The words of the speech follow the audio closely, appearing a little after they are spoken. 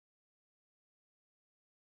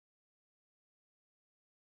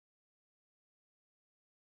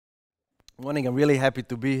Morning, I'm really happy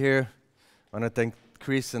to be here. I want to thank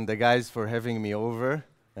Chris and the guys for having me over.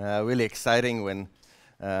 Really exciting when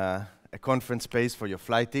a conference pays for your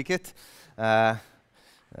flight ticket. But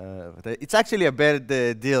it's actually a bad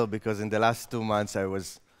deal because in the last 2 months I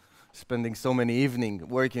was spending so many evenings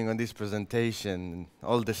working on this presentation,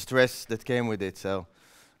 all the stress that came with it. So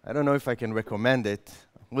I don't know if I can recommend it.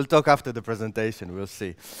 We'll talk after the presentation, we'll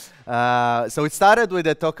see. So it started with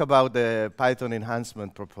a talk about the Python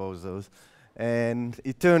enhancement proposals, and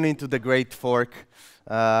it turned into the great fork.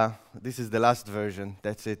 This is the last version,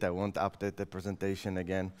 that's it, I won't update the presentation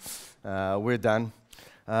again. We're done.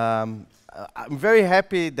 I'm very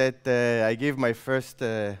happy that I gave my first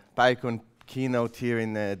PyCon keynote here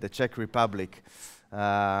in the Czech Republic.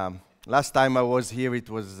 Last time I was here, it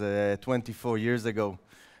was 24 years ago,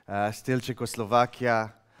 still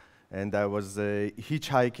Czechoslovakia, and I was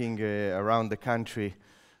hitchhiking around the country.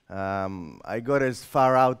 I got as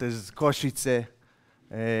far out as Košice.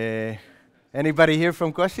 Anybody here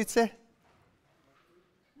from Košice?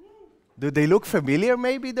 Do they look familiar,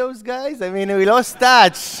 maybe, those guys? I mean, we lost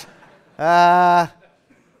touch. It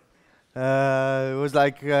was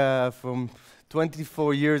like from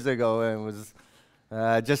 24 years ago. It was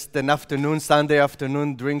just an afternoon, Sunday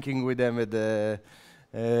afternoon, drinking with them at the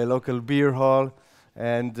local beer hall.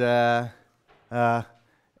 And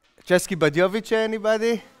Český Budějovice,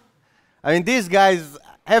 anybody? I mean, these guys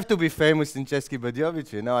have to be famous in Český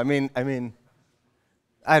Budějovice, you know? I mean,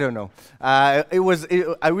 I don't know. I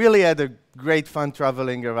really had a great fun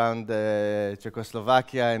traveling around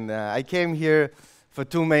Czechoslovakia, and I came here for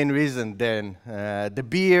two main reasons then. The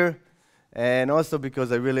beer, and also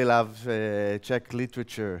because I really love Czech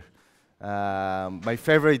literature. My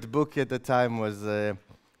favorite book at the time was,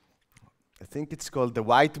 I think it's called The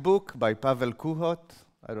White Book by Pavel Kuhot.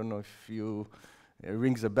 I don't know if it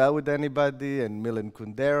rings a bell with anybody, and Milan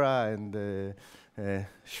Kundera, and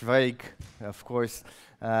Schweig, of course.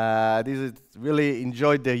 Really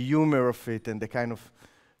enjoyed the humor of it and the kind of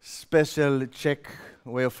special Czech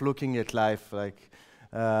way of looking at life, like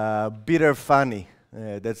bitter funny.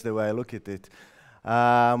 That's the way I look at it.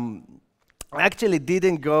 I actually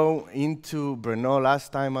didn't go into Brno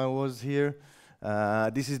last time I was here.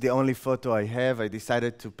 This is the only photo I have. I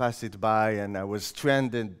decided to pass it by, and I was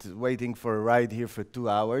stranded waiting for a ride here for 2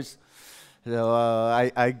 hours. So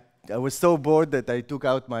I was so bored that I took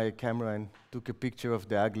out my camera and took a picture of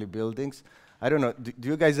the ugly buildings. I don't know, do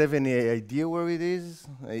you guys have any idea where it is?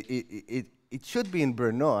 It should be in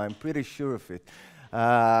Brno, I'm pretty sure of it.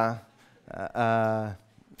 I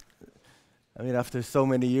mean, after so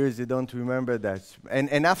many years, you don't remember that.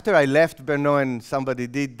 And after I left Brno and somebody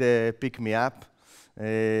did pick me up,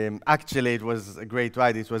 actually it was a great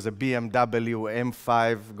ride. It was a BMW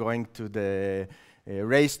M5 going to the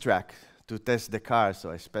racetrack to test the car. So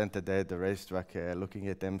I spent a day at the racetrack looking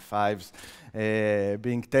at M5s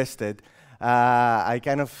being tested. I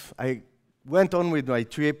went on with my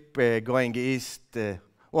trip going east,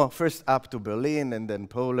 well, first up to Berlin, and then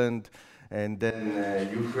Poland, and then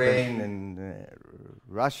Ukraine, and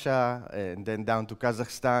Russia, and then down to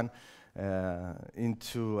Kazakhstan,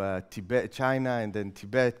 into Tibet, China, and then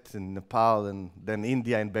Tibet, and Nepal, and then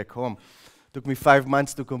India, and back home. Took me 5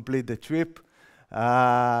 months to complete the trip.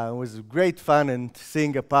 It was great fun, and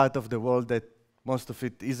seeing a part of the world that most of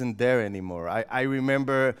it isn't there anymore. I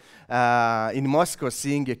remember in Moscow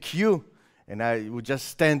seeing a queue, and I would just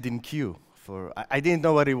stand in queue for, I didn't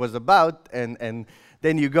know what it was about, and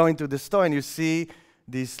then you go into the store and you see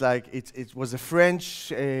this, like, it was a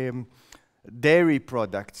French dairy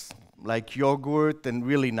products, like yogurt and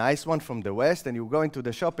really nice one from the West, and you go into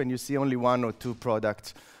the shop and you see only 1 or 2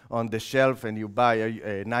 products on the shelf, and you buy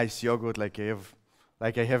a nice yogurt like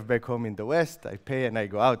I have back home in the West. I pay and I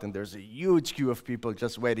go out, and there's a huge queue of people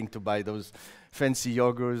just waiting to buy those fancy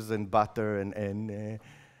yogurts and butter and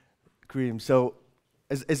cream. So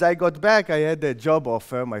as I got back, I had a job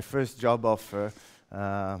offer, my first job offer,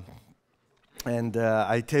 and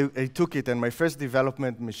I took it, and my first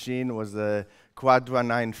development machine was a Quadra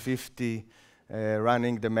 950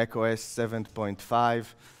 running the macOS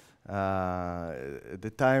 7.5. At the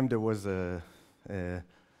time, there was a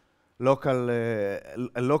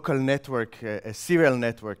local network, a serial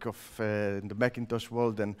network of the Macintosh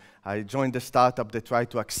world, and I joined a startup that tried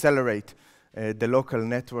to accelerate the local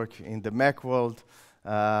network in the Mac world.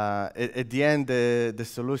 At the end, the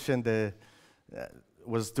solution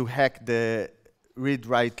was to hack the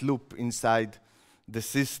read-write loop inside the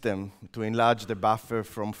system to enlarge the buffer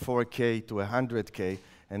from 4K to 100K,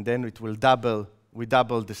 and then it will double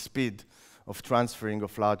the speed of transferring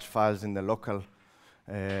of large files in the local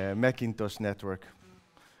Macintosh network.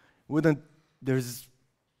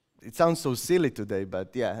 it sounds so silly today,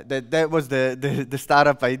 but yeah, that was the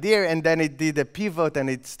startup idea, and then it did a pivot, and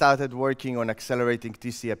it started working on accelerating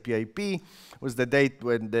TCP/IP. It was the date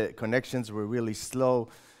when the connections were really slow,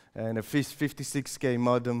 and a 56K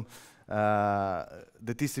modem.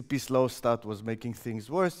 The TCP slow start was making things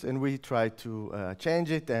worse, and we tried to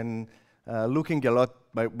change it, and looking a lot,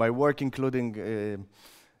 my work including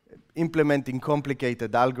implementing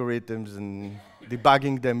complicated algorithms and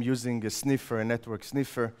debugging them using a sniffer, a network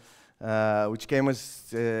sniffer, which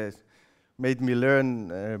made me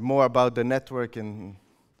learn more about the network and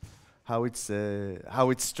how it's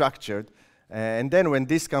structured. And then when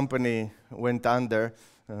this company went under,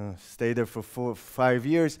 stayed there for 5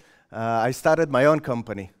 years, I started my own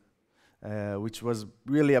company, which was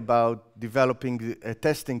really about developing a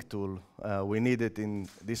testing tool we needed in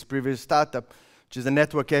this previous startup, which is a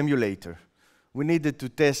network emulator. We needed to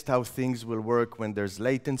test how things will work when there's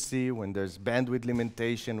latency, when there's bandwidth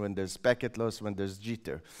limitation, when there's packet loss, when there's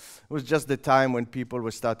jitter. It was just the time when people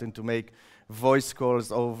were starting to make voice calls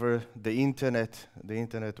over the internet. The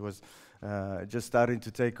internet was just starting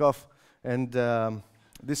to take off. And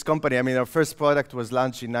this company, I mean, our first product was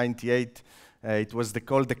launched in '98. It was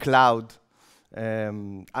called the Cloud.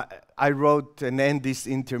 I wrote an NDIS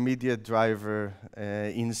intermediate driver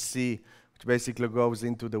in C, which basically goes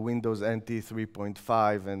into the Windows NT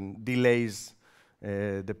 3.5 and delays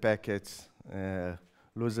the packets,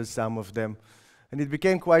 loses some of them. And it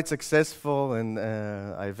became quite successful, and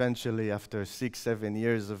I eventually, after 6-7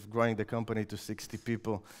 years of growing the company to 60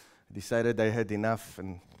 people, decided I had enough,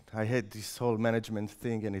 and I had this whole management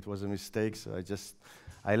thing, and it was a mistake, so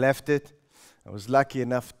I left it. I was lucky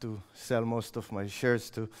enough to sell most of my shares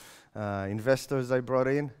to investors I brought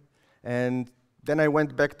in, and then I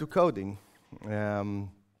went back to coding.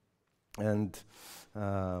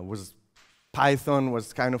 Python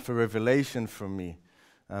was kind of a revelation for me.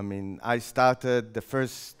 I mean, I started, the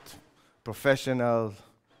first professional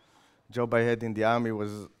job I had in the army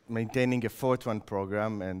was maintaining a Fortran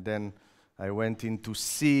program, and then I went into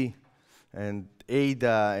C and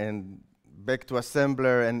Ada and back to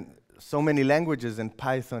assembler and so many languages, and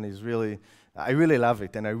Python is really, I really love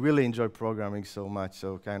it, and I really enjoy programming so much.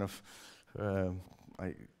 So kind of,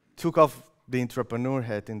 I took off the entrepreneur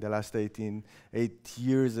hat in the last 8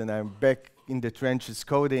 years, and I'm back in the trenches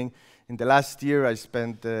coding. In the last year,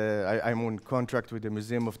 I'm on contract with the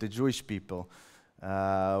Museum of the Jewish People.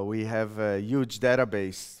 We have a huge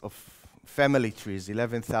database of family trees,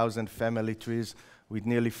 11,000 family trees with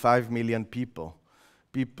nearly 5 million people.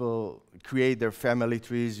 People create their family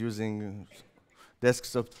trees using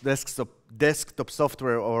desktop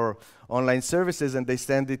software or online services, and they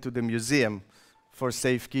send it to the museum for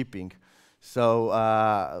safekeeping. So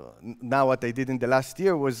now what I did in the last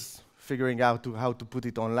year was figuring out how to put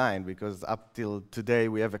it online, because up till today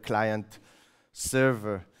we have a client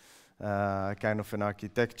server kind of an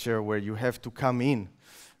architecture where you have to come in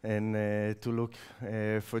and to look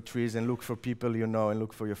for trees and look for people you know and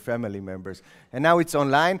look for your family members. And now it's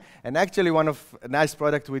online. And actually one of a nice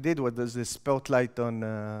product we did was the spotlight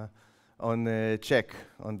on Czech,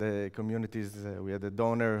 on the communities. We had a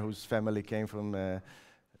donor whose family came from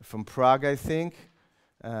Prague, I think.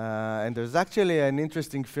 And there's actually an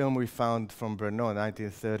interesting film we found from Brno,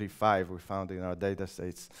 1935, we found in our data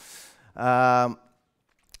sets.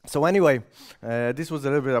 So anyway, this was a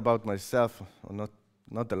little bit about myself, or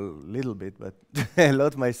not a little bit, but a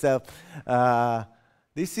lot myself.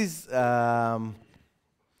 This is the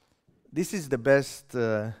best.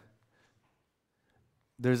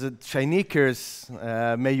 There's a Shainikers,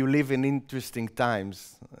 may you live in interesting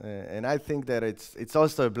times. And I think that it's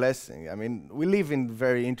also a blessing. I mean, we live in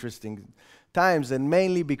very interesting times, and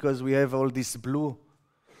mainly because we have all this blue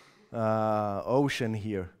ocean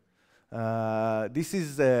here. This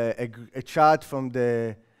is a chart from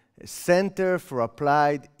the Center for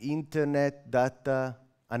Applied Internet Data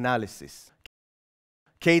Analysis,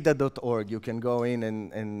 CADA.org. You can go in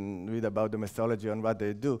and read about the methodology on what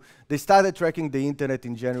they do. They started tracking the internet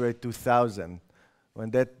in January 2000,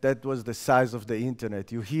 when that was the size of the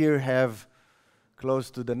internet. You here have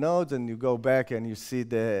close to the nodes, and you go back and you see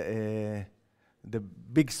the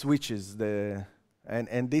big switches,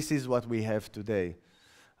 and this is what we have today.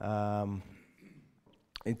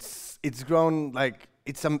 It's grown like,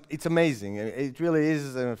 it's amazing. It really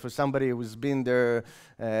is for somebody who's been there,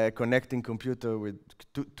 connecting computer with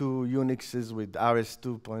two Unixes with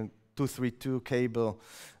RS-232 cable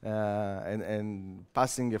and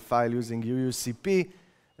passing a file using UUCP,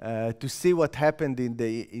 to see what happened in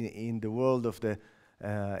the world of the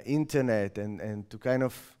internet, and to kind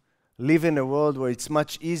of live in a world where it's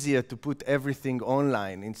much easier to put everything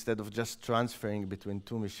online instead of just transferring between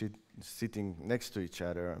two machines sitting next to each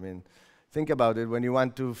other. I mean, think about it. When you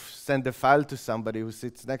want to send a file to somebody who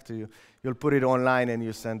sits next to you, you'll put it online and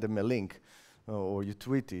you send them a link, or you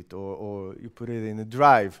tweet it, or you put it in a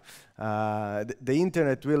drive. The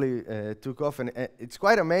internet really took off, and it's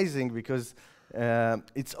quite amazing because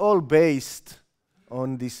it's all based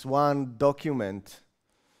on this one document.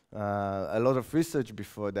 A lot of research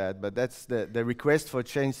before that, but that's the request for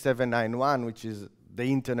change 791, which is the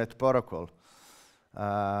Internet Protocol.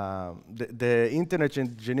 The Internet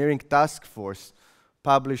Engineering Task Force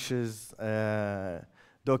publishes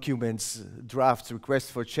documents, drafts,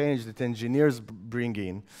 requests for change that engineers bring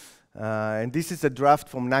in. And this is a draft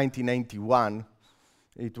from 1991.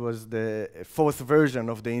 It was the fourth version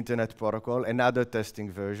of the Internet Protocol, another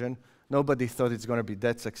testing version. Nobody thought it's going to be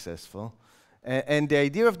that successful. And the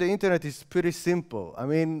idea of the internet is pretty simple. I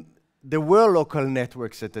mean, there were local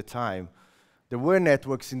networks at the time. There were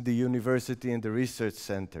networks in the university and the research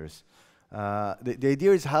centers. The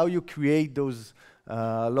idea is how you create those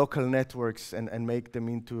local networks and make them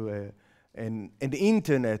into an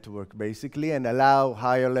internet network, basically, and allow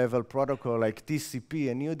higher level protocol like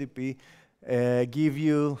TCP and UDP give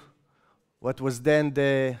you what was then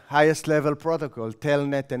the highest level protocol,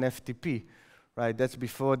 Telnet and FTP. Right, that's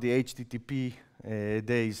before the HTTP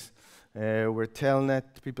days, where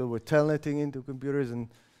people were telnetting into computers and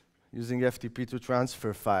using FTP to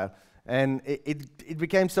transfer file. And it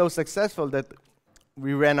became so successful that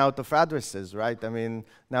we ran out of addresses, right? I mean,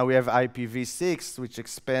 now we have IPv6, which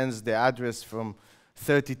expands the address from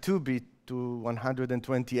 32-bit to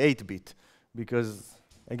 128-bit, because,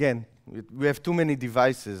 again, we have too many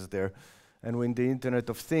devices there. And with the Internet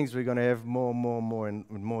of Things, we're going to have more and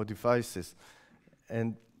more devices.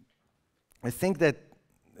 And I think that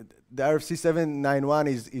the RFC 791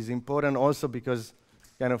 is important also because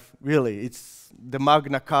kind of really it's the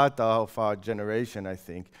Magna Carta of our generation, I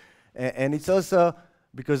think. And it's also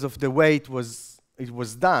because of the way it was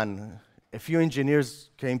done. A few engineers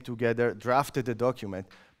came together, drafted a document,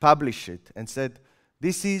 published it, and said,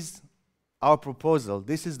 this is our proposal.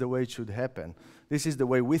 This is the way it should happen. This is the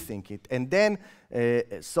way we think it. And then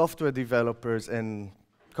software developers and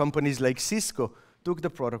companies like Cisco took the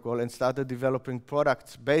protocol and started developing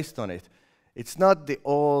products based on it. It's not the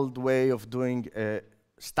old way of doing a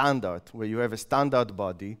standard, where you have a standard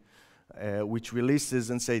body which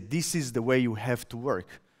releases and say, this is the way you have to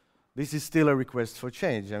work. This is still a request for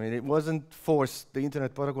change. I mean, it wasn't forced. The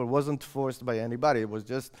Internet Protocol wasn't forced by anybody. It was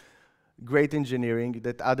just great engineering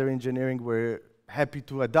that other engineering were happy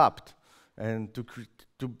to adopt and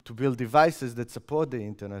to build devices that support the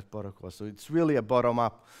Internet Protocol. So it's really a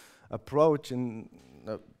bottom-up approach and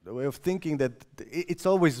a way of thinking that it's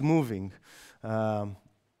always moving. And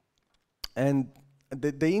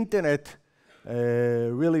the internet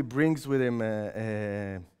really brings with him,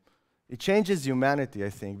 it changes humanity, I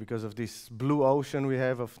think, because of this blue ocean we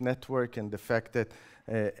have of network and the fact that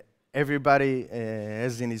everybody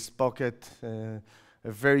has in his pocket a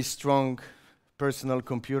very strong personal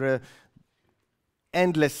computer,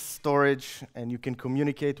 endless storage, and you can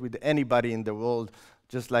communicate with anybody in the world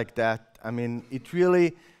just like that. I mean, it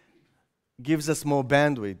really gives us more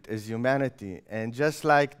bandwidth as humanity. And just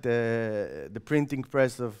like the printing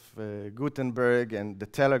press of Gutenberg and the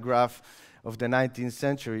telegraph of the 19th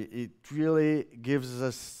century, it really gives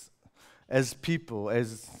us, as people,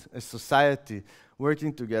 as a society,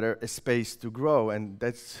 working together, a space to grow. And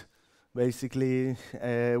that's basically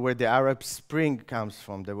where the Arab Spring comes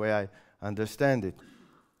from, the way I understand it.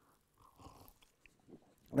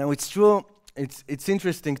 Now, it's true, it's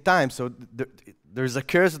interesting time, so there's a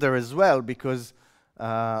curse there as well, because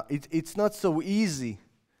it's not so easy.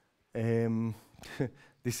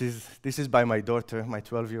 This is by my daughter, my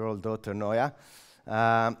 12-year-old daughter, Noya.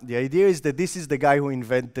 The idea is that this is the guy who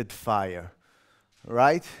invented fire,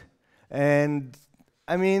 right? And,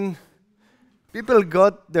 I mean, people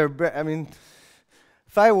got their,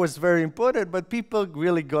 fire was very important, but people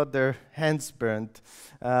really got their hands burnt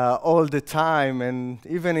all the time. And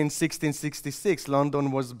even in 1666,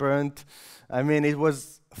 London was burnt. I mean, it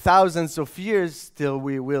was thousands of years till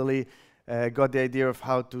we really got the idea of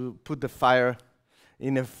how to put the fire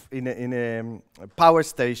in a power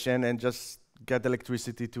station and just get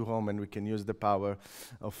electricity to home, and we can use the power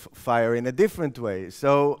of fire in a different way.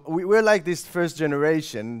 So we're like this first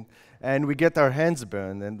generation, and we get our hands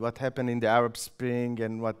burned. And what happened in the Arab Spring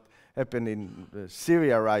and what happened in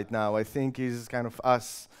Syria right now, I think, is kind of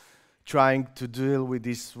us trying to deal with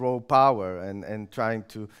this raw power and trying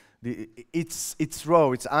to. It's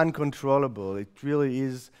raw. It's uncontrollable. It really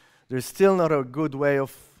is. There's still not a good way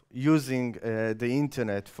of using the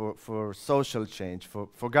internet for social change,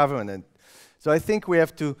 for governance. So I think we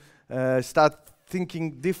have to start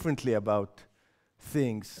thinking differently about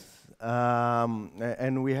things,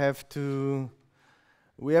 and we have to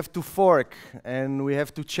fork, and we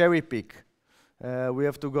have to cherry pick. We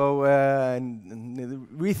have to go and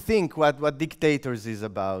rethink what dictators is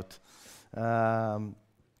about.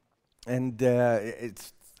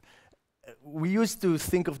 We used to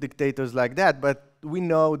think of dictators like that, but we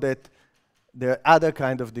know that there are other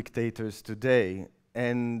kind of dictators today.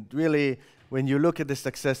 And really, when you look at the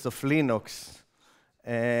success of Linux,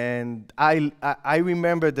 and I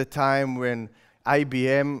remember the time when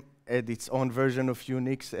IBM had its own version of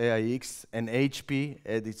Unix, AIX, and HP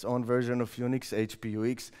had its own version of Unix,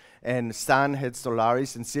 HPUX, and Sun had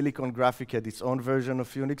Solaris, and Silicon Graphic had its own version of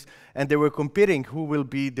Unix, and they were competing who will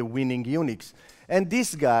be the winning Unix. And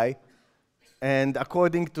this guy, and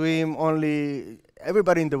according to him,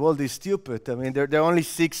 everybody in the world is stupid. I mean, there are only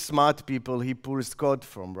 6 smart people he pulls code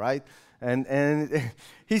from, right? And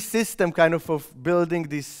his system kind of building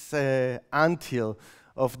this anthill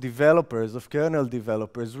of developers, of kernel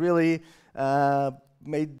developers, really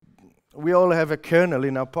made, we all have a kernel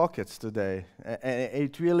in our pockets today.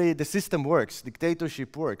 The system works,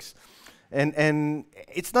 dictatorship works. And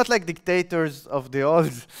it's not like dictators of the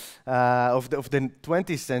old, of the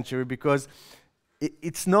 20th century, because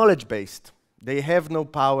it's knowledge-based. They have no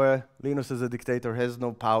power. Linus as a dictator has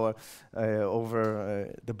no power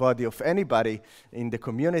over the body of anybody in the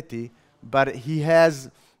community, but he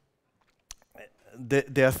has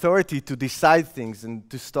the authority to decide things and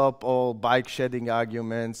to stop all bike shedding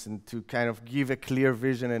arguments and to kind of give a clear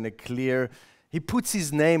vision and a clear, he puts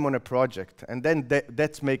his name on a project, and then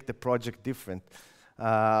that's make the project different.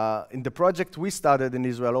 In the project we started in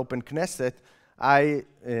Israel, Open Knesset,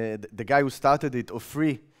 the guy who started it,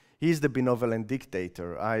 Ofri, he's the benevolent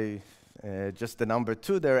dictator. Just the number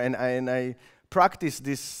 2 there, and I practice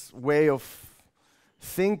this way of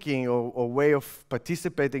thinking or way of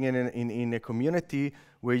participating in a community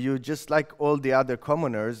where you just like all the other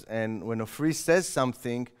commoners, and when Ofri says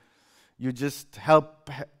something, you just help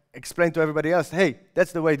explain to everybody else, hey,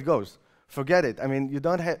 that's the way it goes. Forget it. I mean, you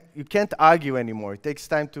can't argue anymore. It takes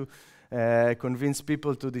time to convince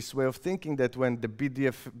people to this way of thinking that when the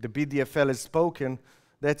BDFL has spoken,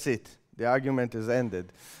 that's it. The argument is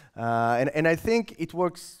ended. And I think it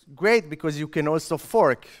works great because you can also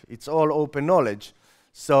fork. It's all open knowledge.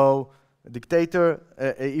 So dictator,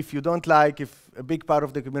 if a big part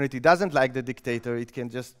of the community doesn't like the dictator, it can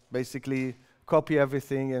just basically copy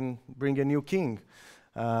everything and bring a new king.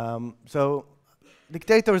 So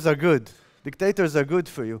dictators are good. Dictators are good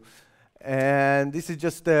for you. And this is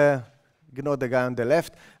just, the guy on the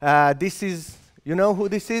left. This is, you know who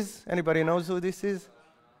this is? Anybody knows who this is?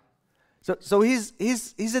 So he's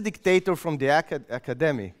a dictator from the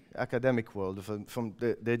academic world, from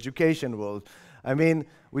the education world. I mean,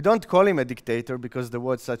 we don't call him a dictator because the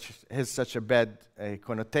word has such a bad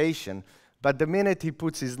connotation. But the minute he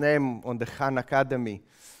puts his name on the Khan Academy,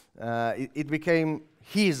 it became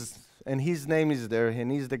his, and his name is there,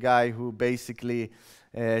 and he's the guy who basically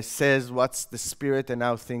says what's the spirit and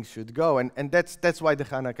how things should go. And that's why the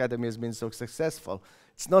Khan Academy has been so successful.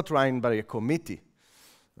 It's not run by a committee.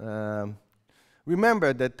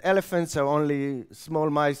 Remember that elephants are only small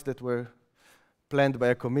mice that were planned by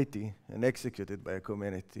a committee and executed by a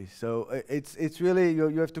community. So it's really,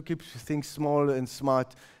 you have to keep things small and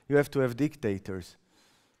smart. You have to have dictators.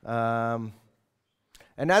 Another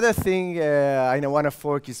thing I want to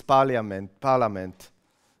fork is parliament.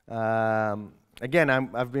 Again,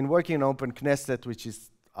 I've been working in Open Knesset, which is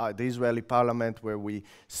the Israeli parliament, where we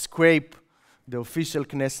scrape the official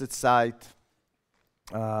Knesset site,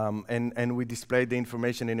 and we display the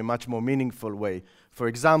information in a much more meaningful way. For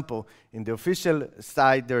example, in the official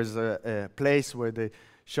site, there's a place where they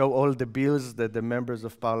show all the bills that the members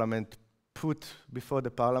of parliament put before the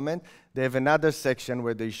parliament. They have another section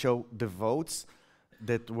where they show the votes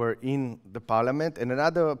that were in the parliament, and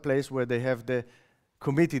another place where they have the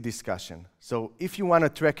committee discussion. So if you want to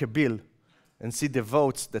track a bill and see the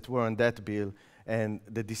votes that were on that bill and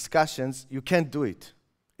the discussions, you can't do it.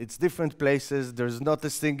 It's different places. There's not a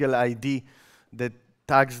single ID that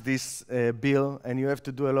tags this bill, and you have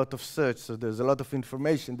to do a lot of search, so there's a lot of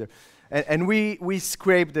information there. And we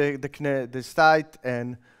scraped the site,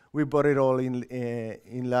 and we brought it all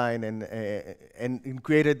in line and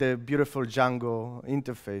created a beautiful Django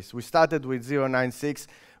interface. We started with 096.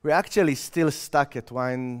 We're actually still stuck at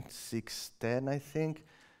 1610, I think.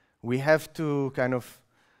 We have to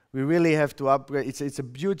we really have to upgrade. It's a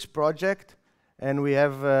huge project, and we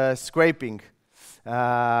have scraping.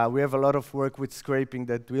 We have a lot of work with scraping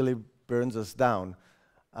that really burns us down.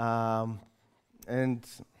 And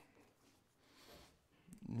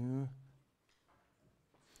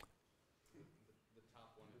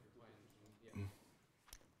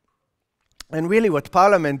And really what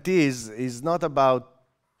Parliament is not about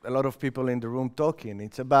a lot of people in the room talking.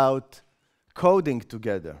 It's about coding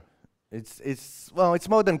together. Well, it's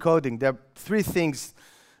more than coding. There are three things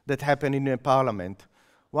that happen in a Parliament.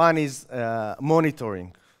 One is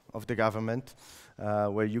monitoring of the government,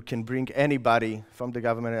 where you can bring anybody from the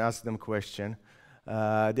government and ask them a question.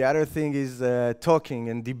 The other thing is talking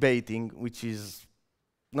and debating, which is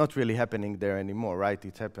not really happening there anymore, right?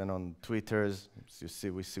 It happened on Twitters,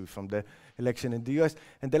 we see from the election in the US.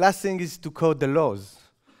 And the last thing is to code the laws,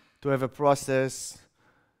 to have a process.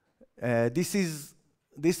 This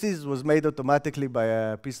was made automatically by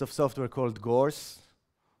a piece of software called Gorse,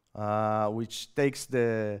 which takes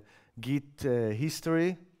the Git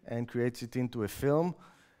history and creates it into a film.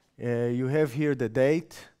 You have here the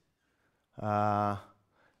date,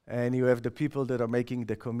 and you have the people that are making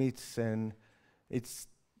the commits, and it's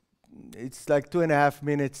like 2.5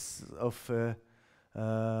 minutes of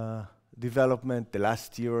development the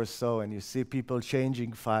last year or so, and you see people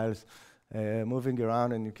changing files, moving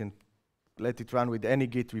around, and you can let it run with any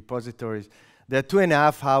Git repositories. There are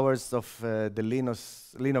 2.5 hours of the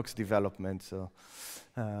Linux development, so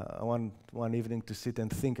I want one evening to sit and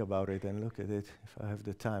think about it and look at it if I have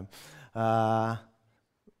the time.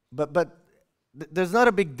 But there's not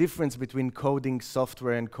a big difference between coding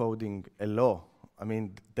software and coding a law. I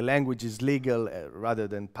mean, the language is legal rather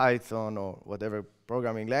than Python or whatever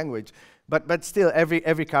programming language, but still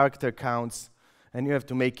every character counts, and you have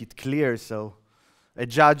to make it clear so a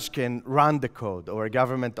judge can run the code, or a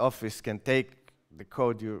government office can take the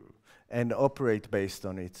code and operate based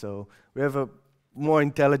on it. So we have a more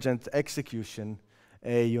intelligent execution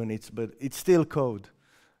units, but it's still code.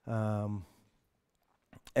 And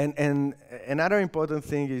another important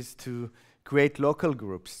thing is to create local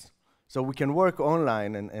groups. So we can work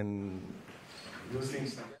online and do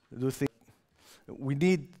things. We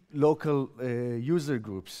need local user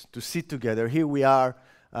groups to sit together. Here we are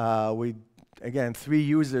with, again, 3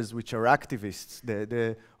 users which are activists.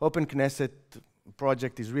 The Open Knesset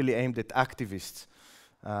project is really aimed at activists.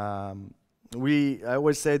 I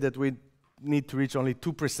always say that we need to reach only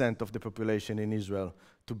 2% of the population in Israel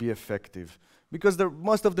to be effective, because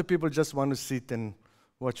most of the people just want to sit and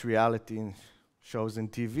watch reality shows in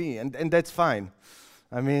TV, and that's fine.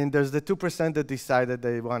 I mean, there's the 2% that decide that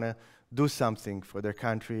they want to do something for their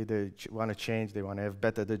country, they want to change, they want to have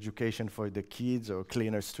better education for the kids or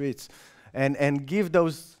cleaner streets, and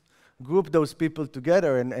group those people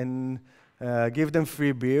together and give them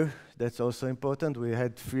free beer. That's also important. We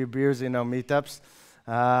had free beers in our meetups.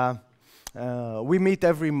 We meet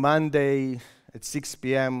every Monday at 6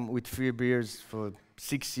 p.m. with free beers for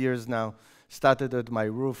 6 years now. Started at my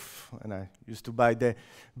roof, and I used to buy the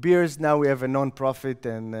beers. Now we have a non-profit,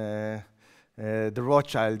 and the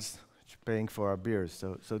Rothschilds paying for our beers,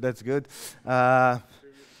 so that's good. Yeah.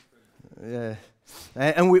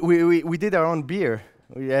 And we did our own beer.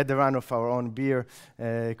 We had a run of our own beer,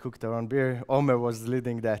 cooked our own beer. Omer was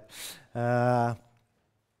leading that. Yeah.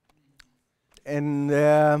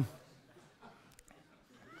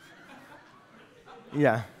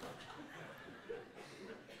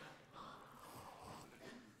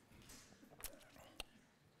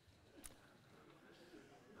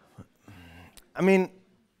 I mean,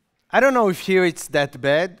 I don't know if here it's that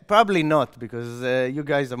bad. Probably not, because you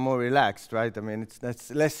guys are more relaxed, right? I mean, that's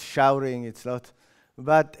less shouting. It's not,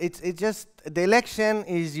 but it's just the election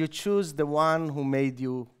is you choose the one who made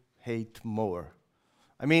you hate more.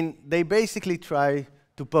 I mean, they basically try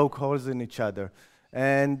to poke holes in each other,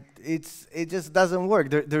 and it just doesn't work.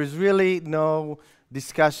 There's really no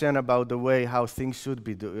discussion about the way how things should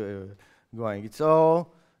be going. It's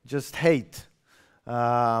all just hate.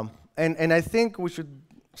 And I think we should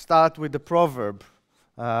start with the proverb.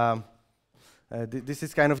 This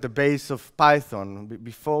is kind of the base of Python.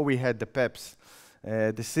 Before we had the PEPs,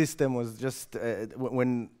 the system was just,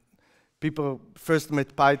 when people first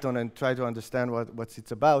met Python and tried to understand what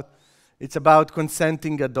it's about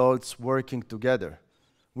consenting adults working together.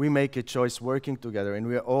 We make a choice working together, and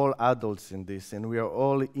we are all adults in this, and we are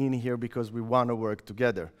all in here because we want to work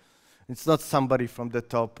together. It's not somebody from the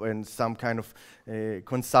top and some kind of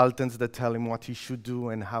consultants that tell him what he should do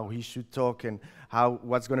and how he should talk and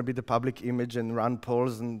what's going to be the public image and run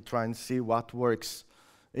polls and try and see what works.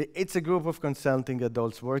 It's a group of consulting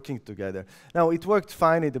adults working together. Now, it worked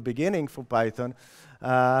fine at the beginning for Python,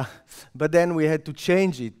 but then we had to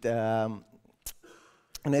change it.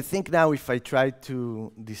 And I think now if I try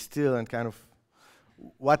to distill and kind of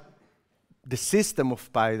what the system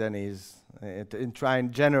of Python is, and try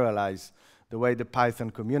and generalize the way the Python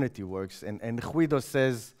community works. And Guido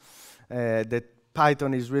says that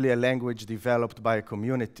Python is really a language developed by a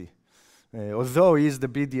community. Although he is the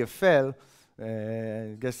BDFL,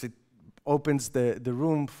 I guess it opens the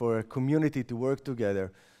room for a community to work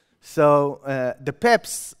together. So the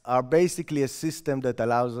PEPs are basically a system that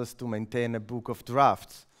allows us to maintain a book of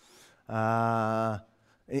drafts.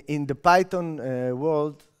 In the Python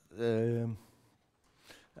world,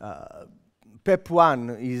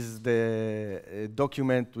 PEP1 is the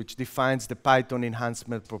document which defines the Python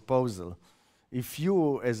enhancement proposal. If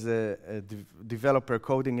you, as a developer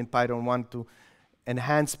coding in Python, want to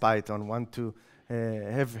enhance Python, want to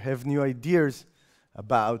have new ideas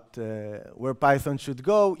about where Python should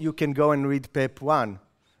go, you can go and read PEP1.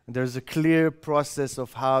 There's a clear process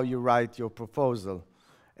of how you write your proposal.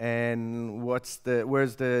 And where's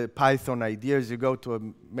the Python ideas? You go to a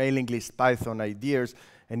mailing list, Python ideas,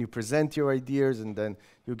 and you present your ideas, and then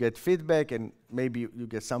you get feedback, and maybe you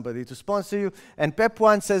get somebody to sponsor you. And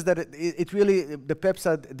PEP1 says that it really, the PEPs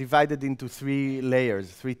are divided into 3 layers,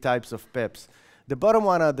 3 types of PEPs. The bottom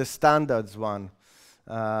one are the standards one.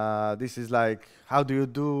 This is like, how do you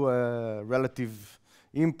do relative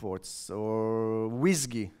imports, or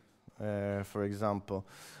WSGI, for example.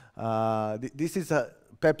 This is a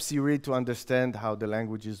PEPs you read to understand how the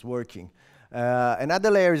language is working.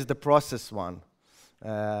 Another layer is the process one.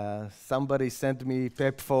 Somebody sent me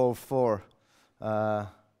PEP 404.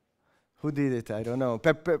 Who did it? I don't know.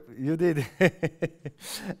 Pep, you did.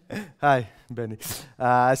 Hi, Benny.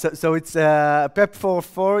 So it's PEP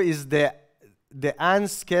 404 is the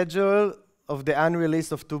unschedule of the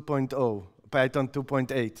unrelease of 2.0, Python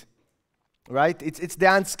 2.8. Right? It's the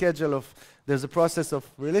unschedule of, there's a process of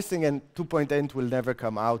releasing, and 2.8 will never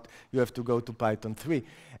come out. You have to go to Python 3.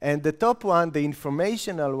 And the top one, the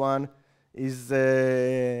informational one, is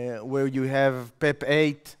where you have PEP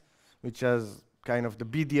 8, which has kind of the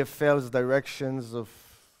BDFL's directions of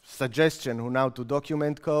suggestion on how to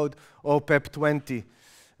document code, or PEP 20,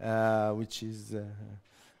 which is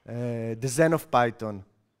the Zen of Python.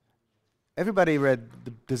 Everybody read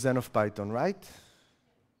the Zen of Python, right?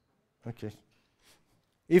 Okay.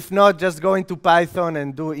 If not, just go into Python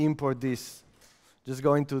and do import this. Just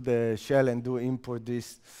go into the shell and do import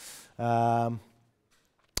this.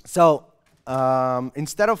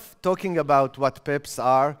 Instead of talking about what PEPs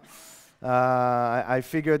are, I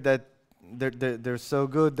figured that they're so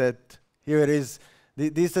good that here it is.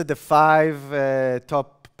 These are the 5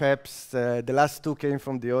 top PEPs. The last 2 came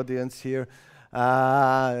from the audience here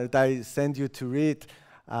that I send you to read.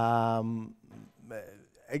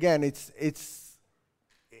 Again, it's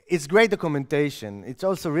great documentation. It's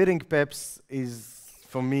also reading PEPs is,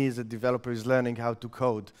 for me as a developer, is learning how to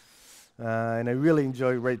code. And I really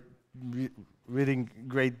enjoy reading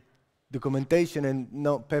great documentation, and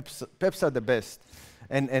no, PEPs are the best.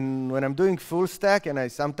 And when I'm doing full stack, and I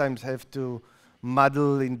sometimes have to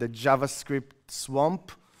muddle in the JavaScript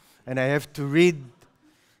swamp, and I have to read,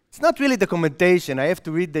 it's not really documentation, I have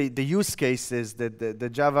to read the use cases that the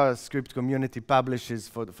JavaScript community publishes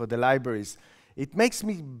for the libraries. It makes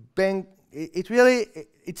me bang,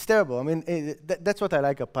 it's terrible. I mean, that's what I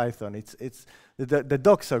like about Python. The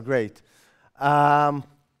docs are great. I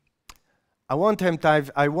won't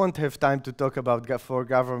have time to talk about for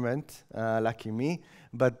government, lucky me,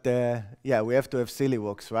 but yeah, we have to have silly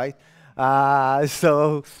walks, right?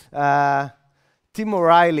 Tim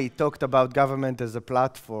O'Reilly talked about government as a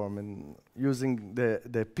platform and using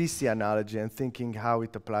the PC analogy and thinking how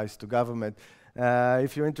it applies to government.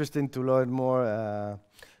 If you're interested to learn more, you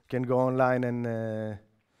can go online and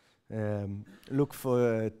look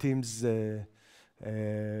for Tim's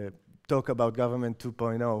talk about government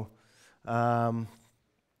 2.0.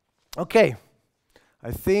 Okay,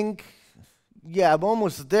 I think, yeah, I'm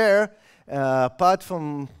almost there. Apart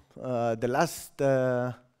from the last,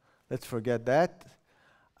 let's forget that.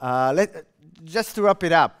 Just to wrap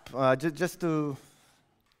it up, just to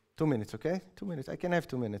 2 minutes, okay? 2 minutes. I can have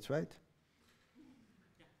 2 minutes, right?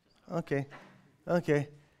 Okay. Okay.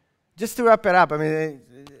 Just to wrap it up, I mean,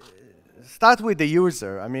 start with the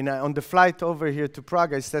user. I mean, on the flight over here to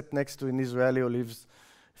Prague, I sat next to an Israeli who lives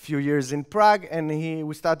a few years in Prague, and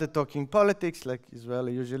we started talking politics, like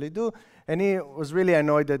Israeli usually do, and he was really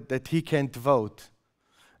annoyed that he can't vote.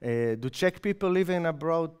 Do Czech people living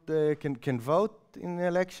abroad can vote in the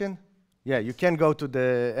election? Yeah, you can go to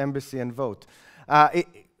the embassy and vote.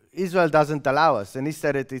 Israel doesn't allow us, and he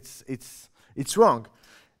said it's wrong.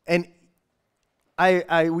 And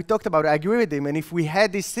we talked about it, I agree with him, and if we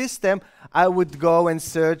had this system, I would go and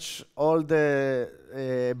search all the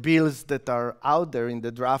bills that are out there in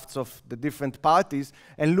the drafts of the different parties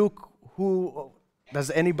and look who,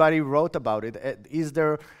 does anybody wrote about it? Is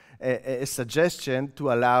there a suggestion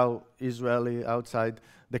to allow Israeli outside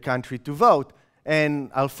the country to vote? And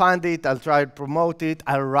I'll find it, I'll try to promote it,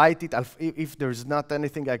 I'll write it. If there's not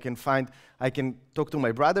anything I can find, I can talk to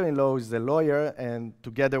my brother-in-law, who's a lawyer, and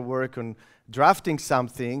together work on drafting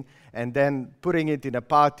something and then putting it in a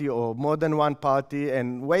party or more than one party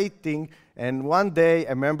and waiting. And one day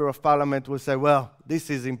a member of parliament will say, well, this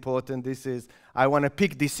is important, I want to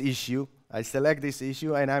pick this issue. I select this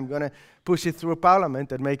issue and I'm going to push it through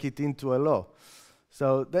parliament and make it into a law.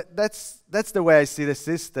 So that's the way I see the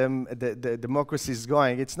system, the democracy is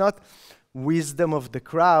going. It's not wisdom of the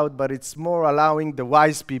crowd, but it's more allowing the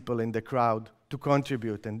wise people in the crowd to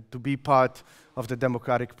contribute and to be part of the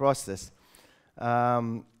democratic process.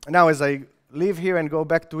 Now, as I leave here and go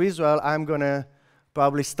back to Israel, I'm going to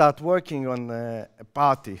probably start working on a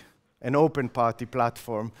party, an open party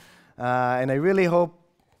platform. And I really hope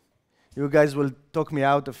you guys will talk me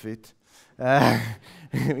out of it.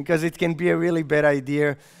 Because it can be a really bad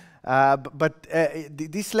idea. But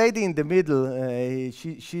this lady in the middle, her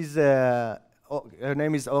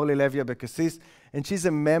name is Orly Levy Abecasis, and she's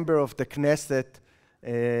a member of the Knesset,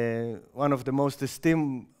 one of the most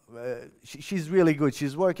esteemed. She's really good.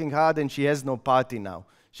 She's working hard, and she has no party now.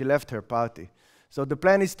 She left her party. So the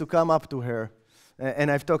plan is to come up to her,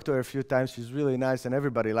 and I've talked to her a few times. She's really nice, and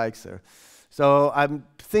everybody likes her. So I'm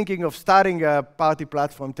thinking of starting a party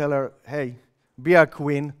platform, tell her, hey, be our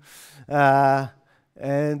queen,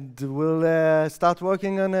 and we'll start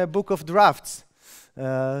working on a book of drafts.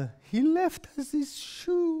 He left us his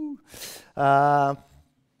shoe. That's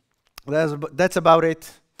about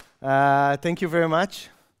it. Thank you very much.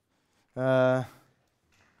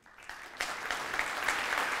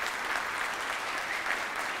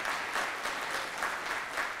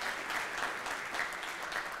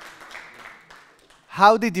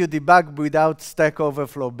 How did you debug without Stack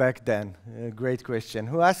Overflow back then? Great question.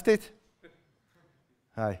 Who asked it?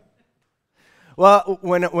 Hi. Well,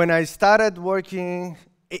 when I started working,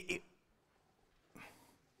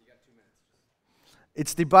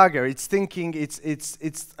 it's debugger. It's thinking.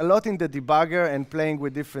 It's a lot in the debugger and playing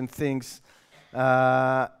with different things.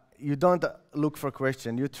 You don't look for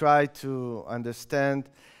question. You try to understand.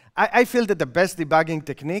 I feel that the best debugging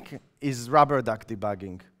technique is rubber duck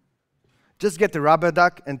debugging. Just get the rubber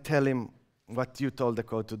duck and tell him what you told the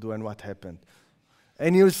code to do and what happened.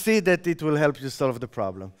 And you'll see that it will help you solve the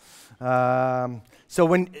problem. So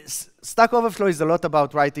when Stack Overflow is a lot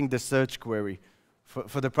about writing the search query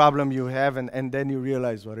for the problem you have, and then you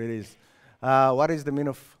realize what it is. What is the mean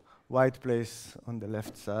of white place on the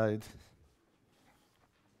left side?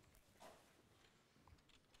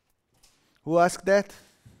 Who asked that?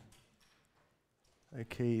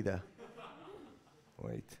 Akeda.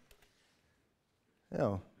 Wait.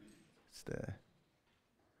 No, it's the.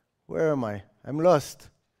 Where am I? I'm lost.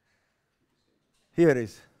 Here it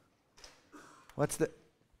is. What's the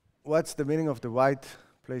meaning of the white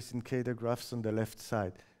place in K, the graphs on the left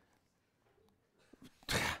side?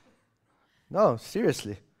 No,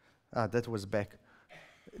 seriously. That was back.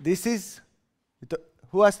 This is.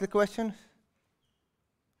 Who asked the question?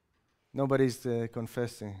 Nobody's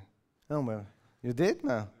confessing. Oh, well, you did?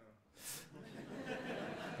 No.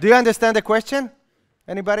 Do you understand the question?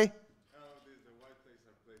 Anybody?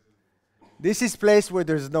 This is place where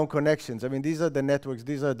there's no connections. I mean, these are the networks,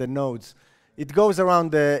 these are the nodes. It goes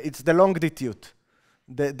around it's the longitude.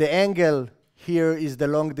 The angle here is the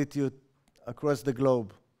longitude across the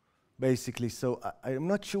globe, basically. So I'm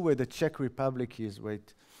not sure where the Czech Republic is.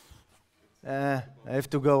 Wait. I have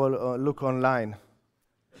to go look online.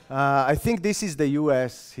 I think this is the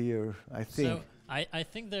US here, I think. So I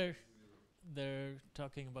think they're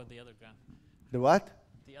talking about the other graph. The what?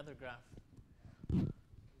 The other graph.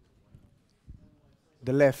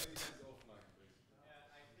 The left.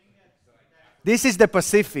 This is the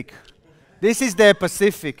Pacific. This is the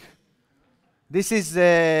Pacific. This is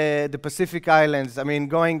the Pacific Islands. I mean,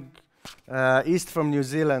 going east from New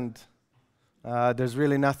Zealand, there's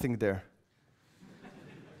really nothing there.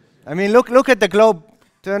 I mean, look at the globe.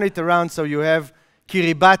 Turn it around so you have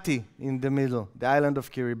Kiribati in the middle, the island of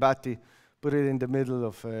Kiribati. Put it in the middle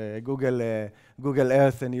of Google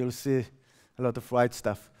Earth and you'll see a lot of white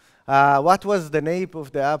stuff. What was the name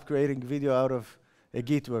of the app creating video out of a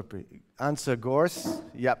Git repo? Answer, Gorse.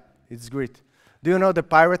 Yep, it's great. Do you know the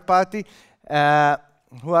Pirate Party?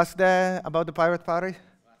 Who asked about the Pirate Party?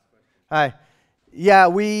 Hi. Yeah,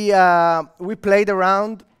 we played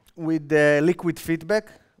around with the liquid feedback,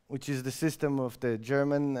 which is the system of the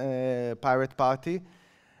German pirate party.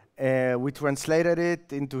 We translated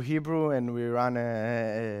it into Hebrew, and we ran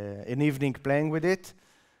an evening playing with it.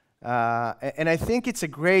 And I think it's a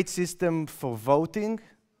great system for voting,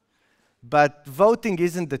 but voting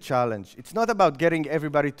isn't the challenge. It's not about getting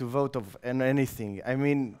everybody to vote on anything. I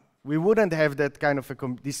mean, we wouldn't have that kind of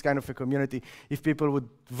this kind of a community if people would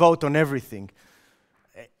vote on everything.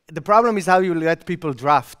 The problem is how you let people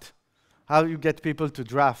draft, how you get people to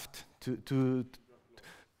draft, to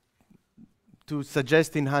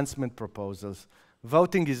suggest enhancement proposals.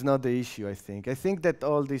 Voting is not the issue, I think. I think that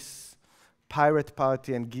all this pirate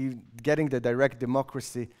party and getting the direct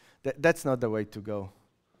democracy, that's not the way to go.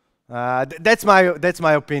 That's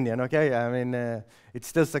my opinion, okay? I mean, it's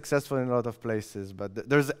still successful in a lot of places, but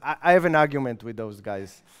I have an argument with those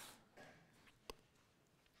guys.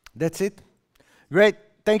 That's it. Great.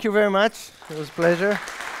 Thank you very much. It was a pleasure.